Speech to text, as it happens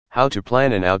How to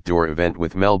plan an outdoor event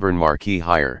with Melbourne Marquee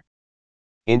Hire.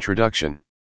 Introduction.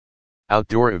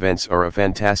 Outdoor events are a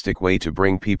fantastic way to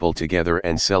bring people together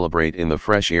and celebrate in the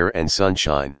fresh air and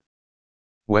sunshine.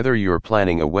 Whether you're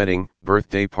planning a wedding,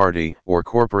 birthday party, or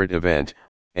corporate event,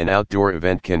 an outdoor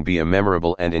event can be a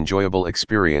memorable and enjoyable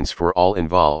experience for all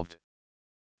involved.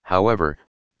 However,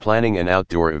 planning an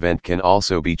outdoor event can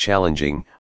also be challenging,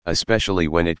 especially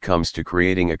when it comes to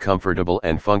creating a comfortable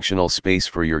and functional space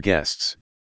for your guests.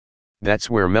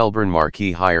 That's where Melbourne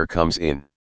Marquee Hire comes in.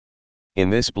 In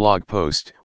this blog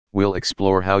post, we'll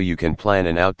explore how you can plan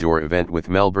an outdoor event with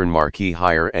Melbourne Marquee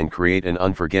Hire and create an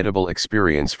unforgettable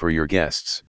experience for your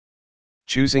guests.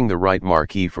 Choosing the right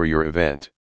marquee for your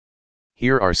event.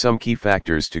 Here are some key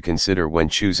factors to consider when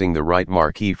choosing the right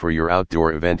marquee for your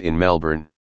outdoor event in Melbourne.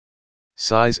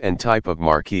 Size and type of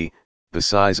marquee. The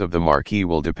size of the marquee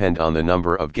will depend on the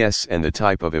number of guests and the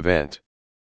type of event.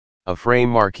 A frame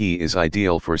marquee is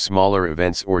ideal for smaller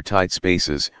events or tight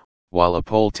spaces, while a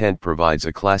pole tent provides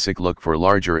a classic look for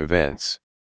larger events.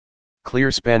 Clear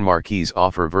span marquees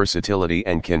offer versatility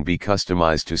and can be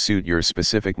customized to suit your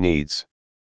specific needs.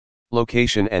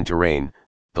 Location and terrain.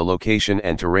 The location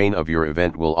and terrain of your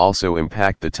event will also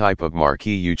impact the type of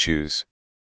marquee you choose.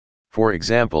 For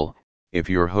example, if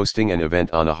you're hosting an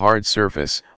event on a hard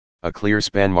surface, a clear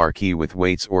span marquee with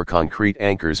weights or concrete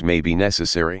anchors may be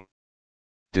necessary.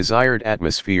 Desired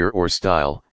atmosphere or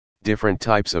style. Different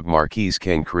types of marquees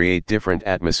can create different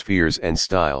atmospheres and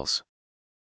styles.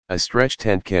 A stretch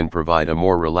tent can provide a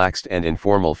more relaxed and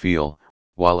informal feel,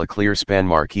 while a clear span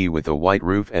marquee with a white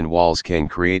roof and walls can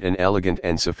create an elegant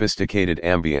and sophisticated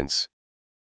ambience.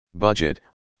 Budget.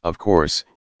 Of course,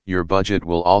 your budget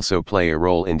will also play a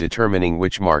role in determining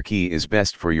which marquee is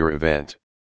best for your event.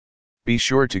 Be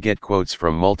sure to get quotes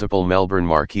from multiple Melbourne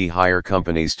Marquee Hire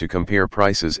companies to compare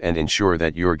prices and ensure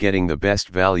that you're getting the best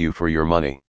value for your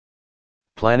money.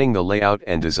 Planning the layout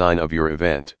and design of your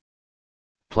event.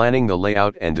 Planning the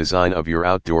layout and design of your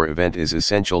outdoor event is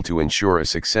essential to ensure a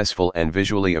successful and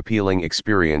visually appealing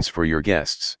experience for your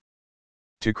guests.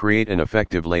 To create an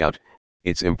effective layout,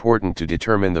 it's important to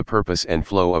determine the purpose and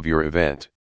flow of your event.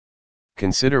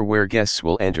 Consider where guests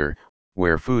will enter,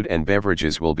 where food and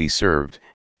beverages will be served,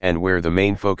 and where the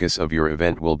main focus of your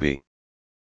event will be.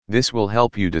 This will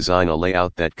help you design a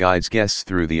layout that guides guests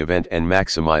through the event and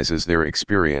maximizes their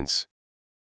experience.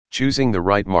 Choosing the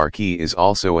right marquee is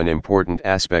also an important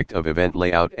aspect of event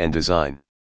layout and design.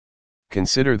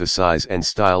 Consider the size and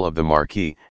style of the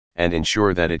marquee, and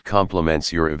ensure that it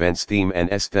complements your event's theme and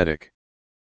aesthetic.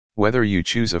 Whether you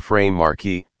choose a frame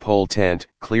marquee, pole tent,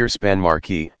 clear span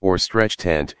marquee, or stretch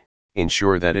tent,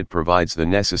 ensure that it provides the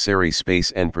necessary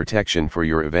space and protection for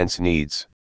your event's needs.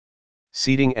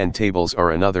 Seating and tables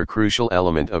are another crucial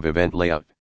element of event layout.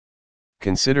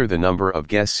 Consider the number of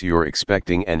guests you're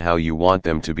expecting and how you want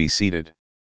them to be seated.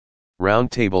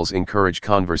 Round tables encourage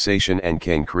conversation and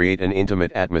can create an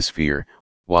intimate atmosphere,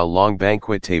 while long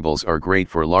banquet tables are great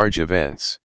for large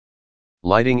events.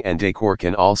 Lighting and decor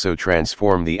can also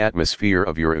transform the atmosphere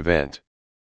of your event.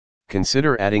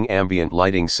 Consider adding ambient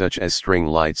lighting such as string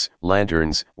lights,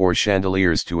 lanterns, or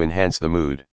chandeliers to enhance the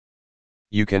mood.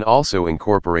 You can also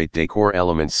incorporate decor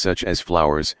elements such as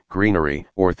flowers, greenery,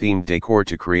 or themed decor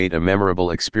to create a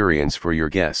memorable experience for your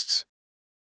guests.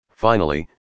 Finally,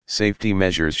 safety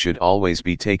measures should always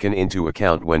be taken into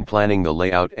account when planning the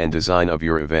layout and design of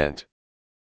your event.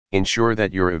 Ensure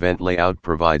that your event layout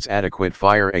provides adequate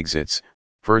fire exits,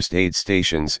 first aid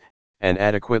stations, and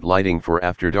adequate lighting for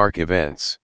after-dark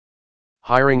events.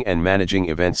 Hiring and managing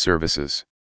event services.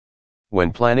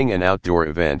 When planning an outdoor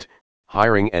event,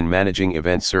 hiring and managing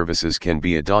event services can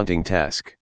be a daunting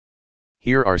task.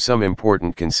 Here are some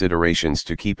important considerations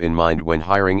to keep in mind when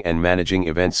hiring and managing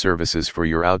event services for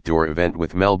your outdoor event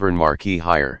with Melbourne Marquee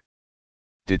Hire.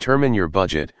 Determine your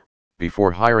budget.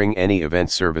 Before hiring any event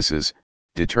services,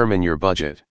 determine your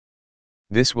budget.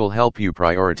 This will help you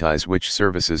prioritize which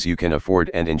services you can afford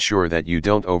and ensure that you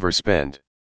don't overspend.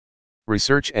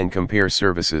 Research and compare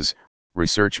services.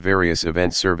 Research various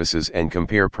event services and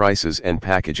compare prices and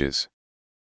packages.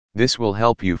 This will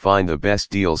help you find the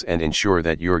best deals and ensure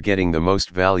that you're getting the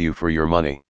most value for your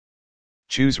money.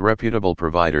 Choose reputable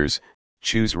providers.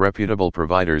 Choose reputable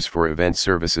providers for event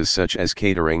services such as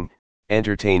catering,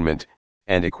 entertainment,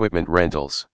 and equipment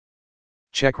rentals.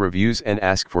 Check reviews and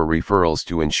ask for referrals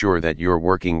to ensure that you're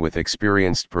working with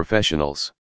experienced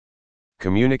professionals.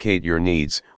 Communicate your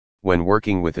needs. When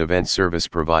working with event service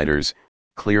providers,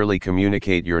 clearly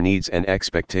communicate your needs and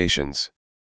expectations.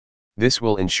 This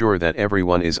will ensure that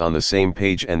everyone is on the same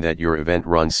page and that your event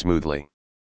runs smoothly.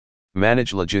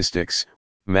 Manage logistics.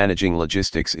 managing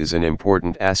logistics is an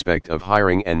important aspect of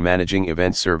hiring and managing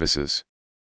event services.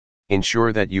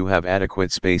 Ensure that you have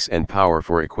adequate space and power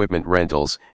for equipment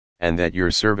rentals, and that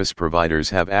your service providers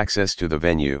have access to the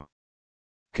venue.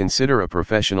 Consider a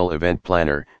professional event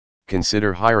planner.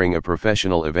 Consider hiring a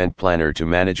professional event planner to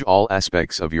manage all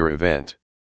aspects of your event.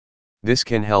 This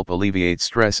can help alleviate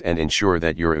stress and ensure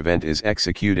that your event is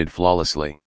executed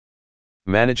flawlessly.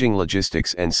 Managing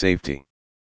logistics and safety.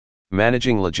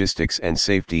 Managing logistics and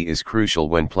safety is crucial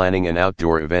when planning an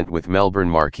outdoor event with Melbourne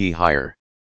Marquee Hire.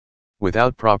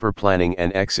 Without proper planning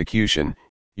and execution,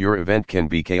 your event can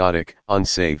be chaotic,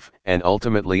 unsafe, and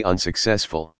ultimately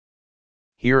unsuccessful.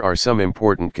 Here are some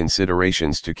important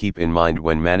considerations to keep in mind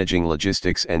when managing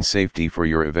logistics and safety for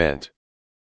your event.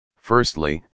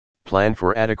 Firstly, plan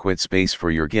for adequate space for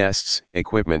your guests,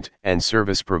 equipment, and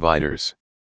service providers.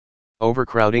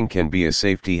 Overcrowding can be a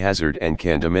safety hazard and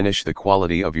can diminish the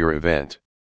quality of your event.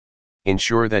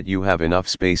 Ensure that you have enough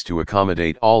space to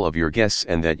accommodate all of your guests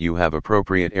and that you have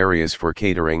appropriate areas for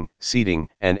catering, seating,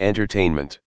 and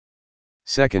entertainment.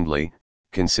 Secondly,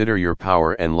 consider your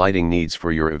power and lighting needs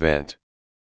for your event.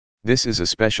 This is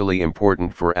especially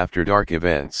important for after-dark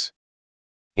events.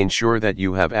 Ensure that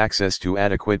you have access to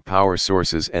adequate power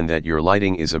sources and that your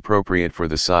lighting is appropriate for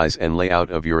the size and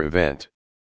layout of your event.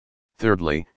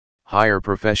 Thirdly, hire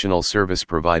professional service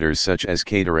providers such as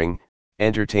catering,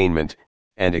 entertainment,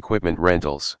 and equipment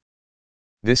rentals.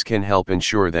 This can help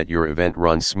ensure that your event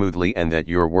runs smoothly and that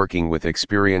you're working with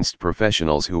experienced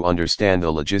professionals who understand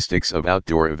the logistics of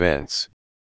outdoor events.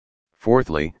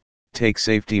 Fourthly, take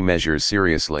safety measures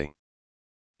seriously.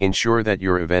 Ensure that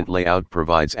your event layout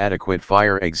provides adequate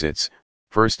fire exits,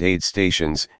 first aid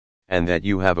stations, and that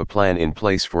you have a plan in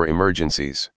place for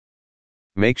emergencies.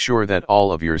 Make sure that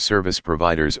all of your service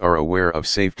providers are aware of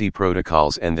safety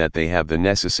protocols and that they have the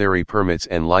necessary permits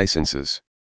and licenses.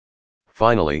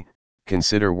 Finally,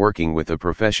 consider working with a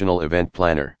professional event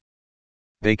planner.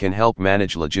 They can help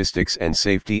manage logistics and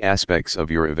safety aspects of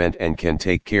your event and can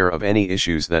take care of any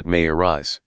issues that may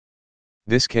arise.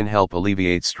 This can help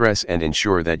alleviate stress and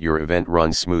ensure that your event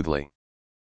runs smoothly.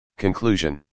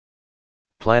 Conclusion: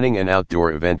 planning an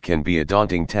outdoor event can be a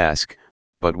daunting task,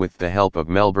 but with the help of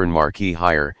Melbourne Marquee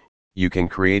Hire, you can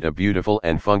create a beautiful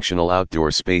and functional outdoor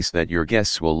space that your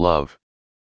guests will love.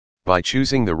 By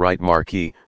choosing the right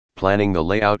marquee, planning the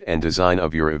layout and design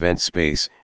of your event space,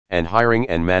 and hiring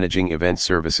and managing event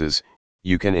services,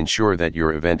 you can ensure that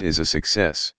your event is a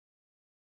success.